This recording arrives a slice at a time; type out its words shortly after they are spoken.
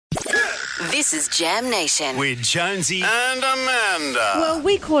This is Jam Nation. With Jonesy and Amanda. Well,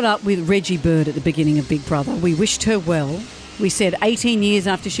 we caught up with Reggie Bird at the beginning of Big Brother. We wished her well. We said 18 years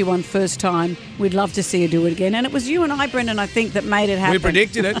after she won first time, we'd love to see her do it again. And it was you and I, Brendan, I think, that made it happen. We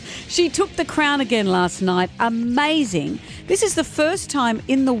predicted it. She took the crown again last night. Amazing. This is the first time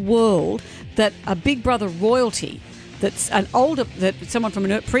in the world that a Big Brother royalty, that someone from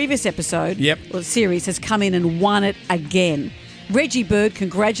a previous episode or series has come in and won it again. Reggie Bird,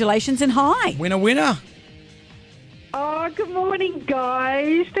 congratulations and hi. Winner, winner. Oh, good morning,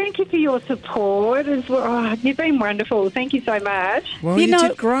 guys. Thank you for your support as well. Oh, you've been wonderful. Thank you so much. Well, you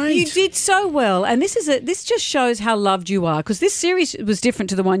did great. You did so well. And this just shows how loved you are, because this series was different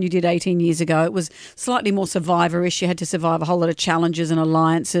to the one you did 18 years ago. It was slightly more survivor-ish. You had to survive a whole lot of challenges and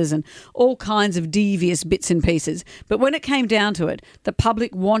alliances and all kinds of devious bits and pieces. But when it came down to it, the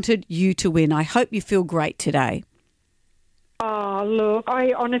public wanted you to win. I hope you feel great today. Oh, look,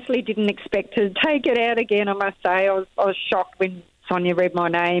 I honestly didn't expect to take it out again, I must say. I was shocked when Sonia read my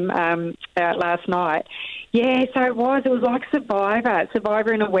name out last night. Yeah, so it was like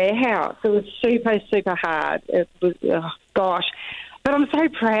Survivor in a warehouse. It was super, super hard. It was, gosh. But I'm so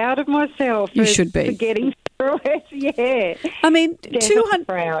proud of myself for getting through it, yeah. I mean,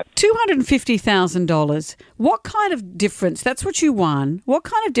 $250,000. What kind of difference, that's what you won, what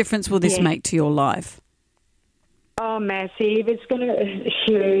kind of difference will this make to your life? Oh, massive. It's going to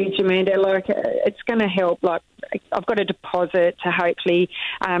huge, Amanda. It's going to help. I've got a deposit to hopefully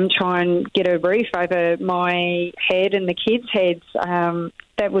try and get a roof over my head and the kids' heads.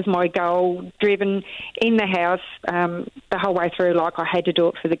 That was my goal, driven in the house the whole way through. I had to do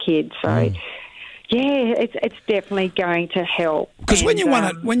it for the kids. So, yeah, it's definitely going to help. Because when you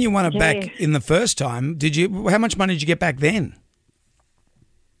won it back in the first time, how much money did you get back then?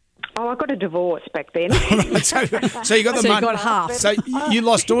 Oh, I got a divorce back then. so you got the money. You got half. So you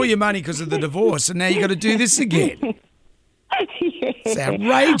lost all your money because of the divorce, and now you got to do this again. It's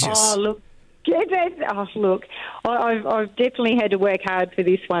outrageous. Oh, look. I've definitely had to work hard for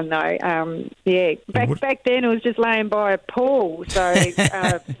this one, though. Back then it was just laying by a pool, so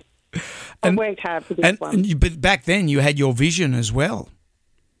I worked hard for this one. But back then you had your vision as well.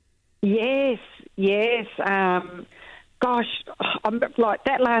 Yes. Gosh,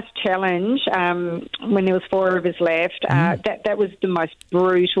 that last challenge, when there was 4 of us left, that was the most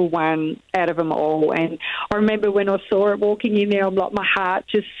brutal one out of them all. And I remember when I saw it walking in there, my heart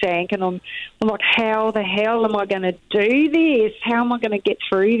just sank, and I'm like, how the hell am I going to do this? How am I going to get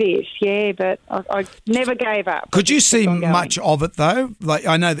through this? Yeah, but I never gave up. Could you see much of it though?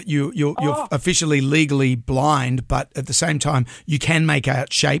 I know that you're officially legally blind, but at the same time, you can make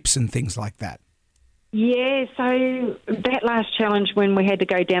out shapes and things like that. Yeah, so that last challenge when we had to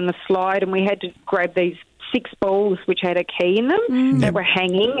go down the slide and we had to grab these 6 balls which had a key in them that were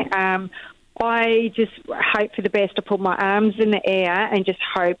hanging, I just hoped for the best. I put my arms in the air and just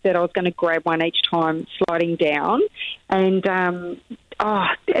hoped that I was going to grab one each time sliding down. And,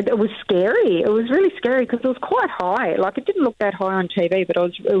 it was scary. It was really scary because it was quite high. It didn't look that high on TV, but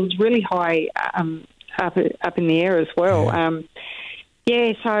it was really high up in the air as well.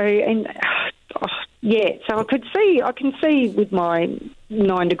 So I can see with my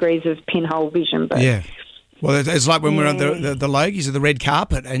 9 degrees of pinhole vision. But yeah. Well, it's like when we were on the Logies of the red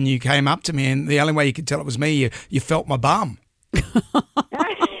carpet and you came up to me and the only way you could tell it was me, you felt my bum. It's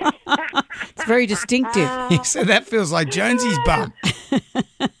very distinctive. So that feels like Jonesy's bum.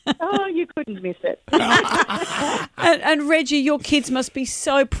 Oh, you couldn't miss it. and Reggie, your kids must be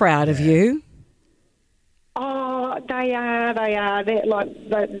so proud of you. Oh, they are.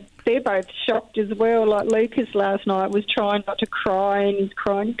 They're both shocked as well. Like Lucas last night was trying not to cry, and he's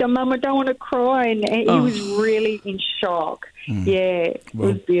crying. He's going, Mum, I don't want to cry. And he was really in shock. Yeah, it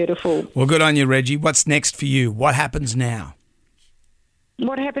was beautiful. Well, good on you, Reggie. What's next for you? What happens now?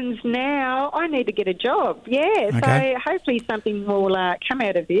 What happens now? I need to get a job. Yeah, okay. So hopefully something will come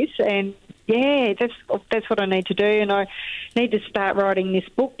out of this, and yeah, that's what I need to do, and I need to start writing this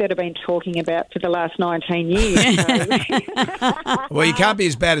book that I've been talking about for the last 19 years. Well, you can't be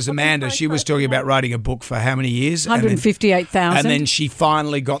as bad as Amanda. She was talking about writing a book for how many years? 158,000. And then she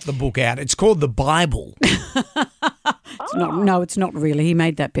finally got the book out. It's called The Bible. It's not really. He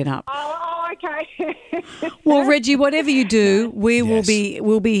made that bit up. Oh, okay. Well, Reggie, whatever you do,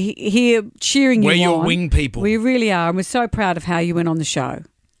 we'll be here cheering you on. We're your wing people. We really are, and we're so proud of how you went on the show.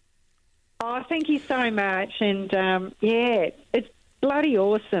 Oh, thank you so much. And, it's bloody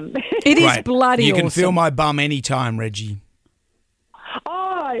awesome. It is bloody awesome. You can feel my bum anytime, Reggie.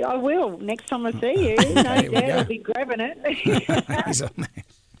 Oh, I will. Next time I see you. No doubt I'll be grabbing it.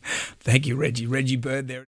 Thank you, Reggie. Reggie Bird there.